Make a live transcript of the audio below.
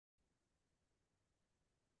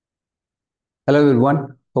Hello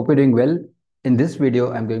everyone, hope you're doing well. In this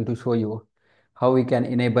video, I'm going to show you how we can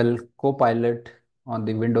enable Copilot on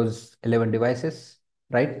the Windows 11 devices,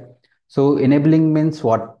 right? So enabling means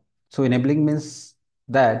what? So enabling means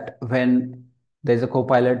that when there's a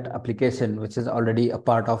Copilot application which is already a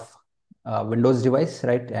part of Windows device,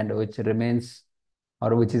 right? And which remains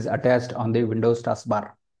or which is attached on the Windows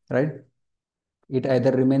taskbar, right? It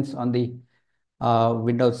either remains on the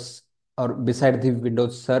Windows or beside the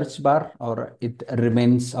Windows search bar, or it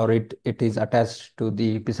remains or it is attached to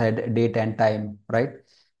the beside date and time, right?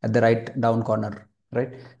 At the right down corner, right?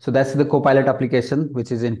 So that's the Copilot application,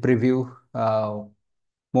 which is in preview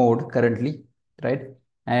mode currently, right?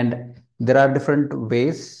 And there are different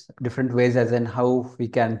ways as in how we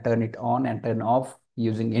can turn it on and turn off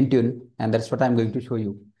using Intune, and that's what I'm going to show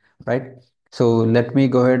you, right? So let me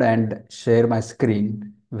go ahead and share my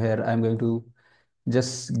screen where I'm going to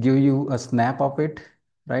just give you a snap of it,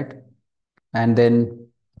 right? And then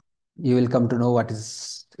you will come to know what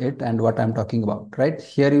is it and what I'm talking about, right?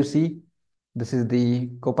 Here you see this is the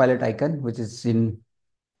Copilot icon, which is in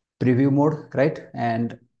preview mode, right?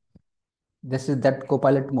 And this is that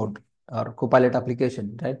Copilot mode or Copilot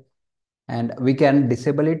application, right? And we can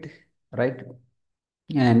disable it, right?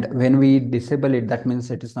 And when we disable it, that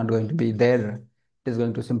means it is not going to be there. It is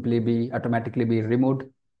going to simply be automatically be removed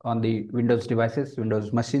on the Windows devices,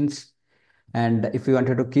 Windows machines. And if we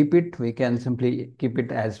wanted to keep it, we can simply keep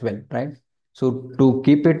it as well, right? So to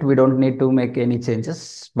keep it, we don't need to make any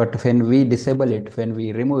changes. But when we disable it, when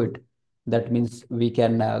we remove it, that means we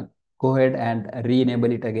can go ahead and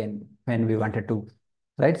re-enable it again when we wanted to,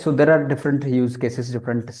 right? So there are different use cases,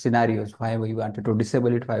 different scenarios, why we wanted to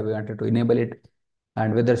disable it, why we wanted to enable it,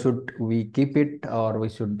 and whether should we keep it or we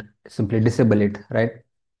should simply disable it, right?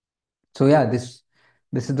 So yeah, this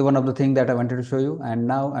is the one of the thing that I wanted to show you. And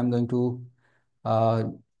now I'm going to uh,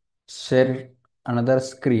 share another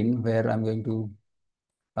screen where I'm going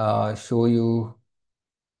to show you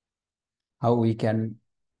how we can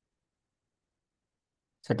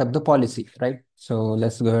set up the policy, right? So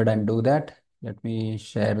let's go ahead and do that. Let me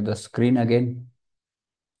share the screen again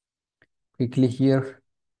quickly here,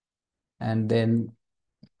 and then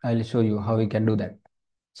I'll show you how we can do that.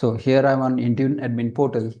 So here I'm on Intune admin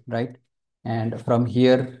portal, right? And from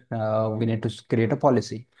here, we need to create a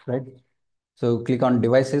policy, right? So click on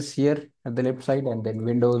devices here at the left side and then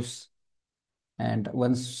Windows. And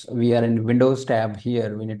once we are in Windows tab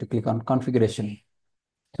here, we need to click on configuration.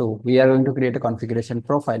 So we are going to create a configuration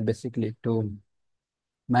profile basically to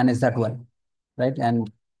manage that one, right?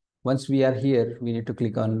 And once we are here, we need to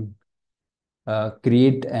click on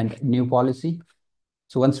create and new policy.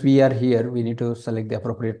 So once we are here, we need to select the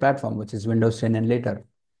appropriate platform, which is Windows 10 and later.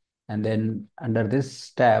 And then under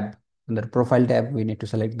this tab, under profile tab, we need to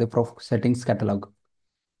select the settings catalog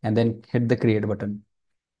and then hit the create button.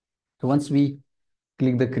 So once we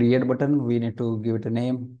click the create button, we need to give it a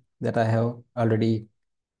name that I have already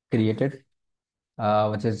created,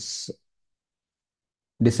 which is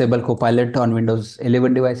disable Copilot on Windows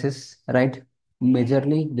 11 devices, right?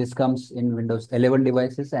 Majorly, this comes in Windows 11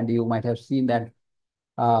 devices, and you might have seen that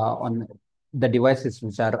on the devices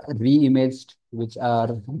which are re-imaged, which are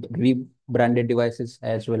rebranded devices,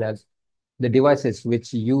 as well as the devices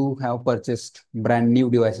which you have purchased brand new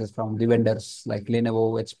devices from the vendors like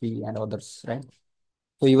Lenovo, HP, and others, right?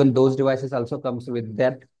 So even those devices also comes with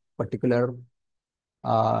that particular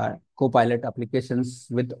Copilot applications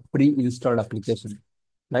with pre-installed application,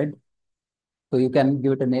 right? So you can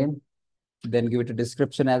give it a name, then give it a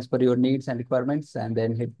description as per your needs and requirements, and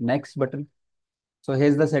then hit next button. So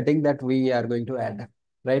here's the setting that we are going to add,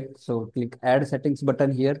 right? So click add settings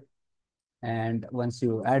button here. And once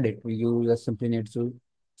you add it, you just simply need to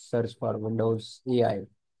search for Windows AI.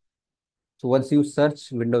 So once you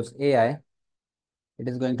search Windows AI, it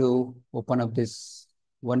is going to open up this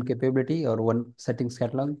one capability or one settings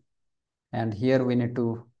catalog. And here we need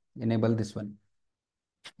to enable this one,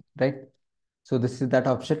 right? So this is that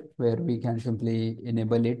option where we can simply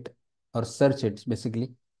enable it or search it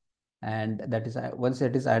basically. And that is once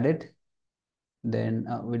it is added, then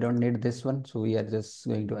we don't need this one. So we are just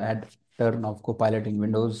going to add turn off Copilot in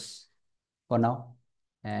Windows for now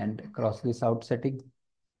and cross this out setting.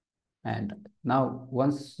 And now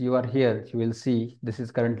once you are here, you will see this is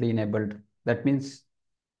currently enabled. That means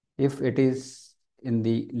if it is in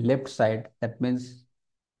the left side, that means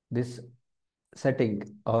this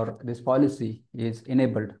setting or this policy is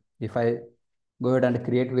enabled. If I go ahead and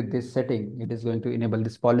create with this setting, it is going to enable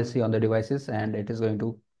this policy on the devices and it is going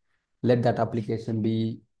to let that application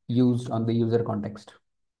be used on the user context,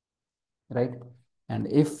 right?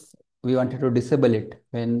 And if we wanted to disable it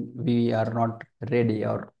when we are not ready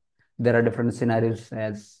or there are different scenarios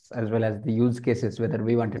as well as the use cases, whether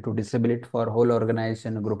we wanted to disable it for whole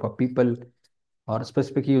organization, a group of people, or a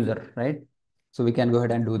specific user, right? So we can go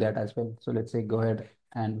ahead and do that as well. So let's say go ahead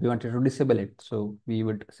and we wanted to disable it. So we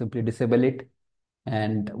would simply disable it.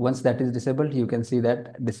 And once that is disabled, you can see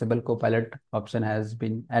that disable Copilot option has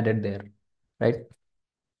been added there, right?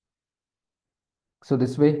 So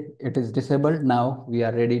this way it is disabled. Now we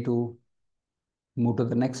are ready to move to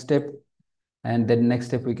the next step. And then next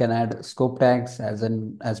step, we can add scope tags as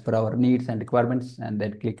per our needs and requirements, and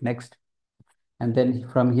then click next. And then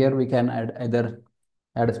from here, we can add either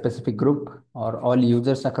add a specific group or all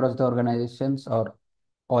users across the organizations or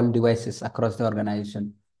all devices across the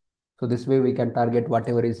organization. So this way we can target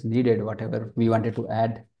whatever is needed, whatever we wanted to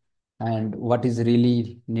add, and what is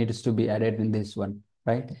really needs to be added in this one,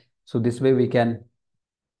 right? So this way we can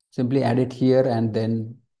simply add it here and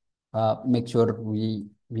then make sure we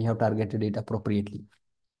have targeted it appropriately.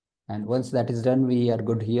 And once that is done, we are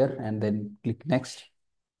good here and then click next.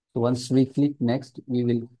 So once we click next,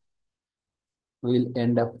 we will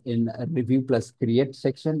end up in a review plus create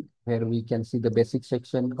section where we can see the basic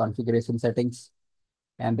section, configuration settings,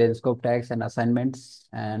 and then scope tags and assignments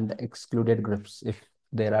and excluded groups if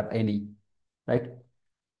there are any, right?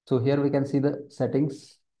 So here we can see the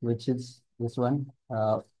settings, which is this one,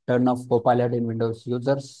 turn off Copilot in Windows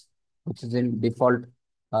users, which is in default,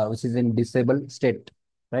 which is in disable state,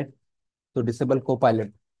 right? So disable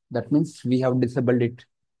Copilot. That means we have disabled it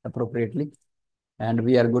appropriately, and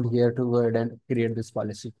we are good here to go ahead and create this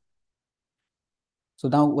policy. So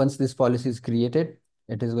now once this policy is created,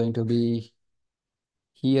 it is going to be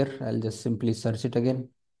here. I'll just simply search it again.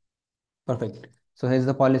 Perfect. So here's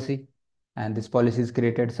the policy, and this policy is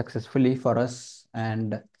created successfully for us.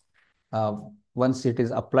 And uh, once it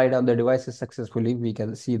is applied on the devices successfully, we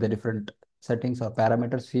can see the different settings or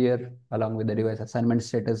parameters here, along with the device assignment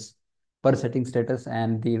status, per setting status,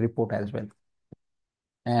 and the report as well.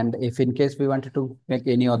 And if in case we wanted to make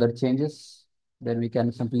any other changes, then we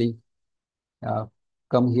can simply uh,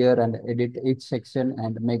 come here and edit each section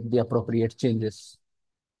and make the appropriate changes,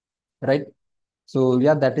 right? So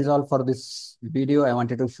yeah, that is all for this video. I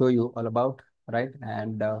wanted to show you all about, right?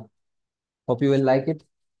 And hope you will like it.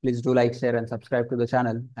 Please do like, share, and subscribe to the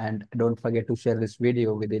channel. And don't forget to share this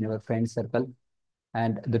video within your friend circle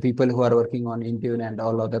and the people who are working on Intune and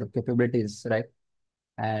all other capabilities, right?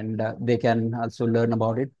 And they can also learn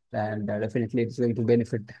about it. And definitely it's going to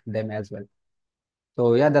benefit them as well.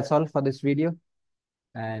 So yeah, that's all for this video.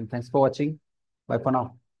 And thanks for watching. Bye for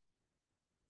now.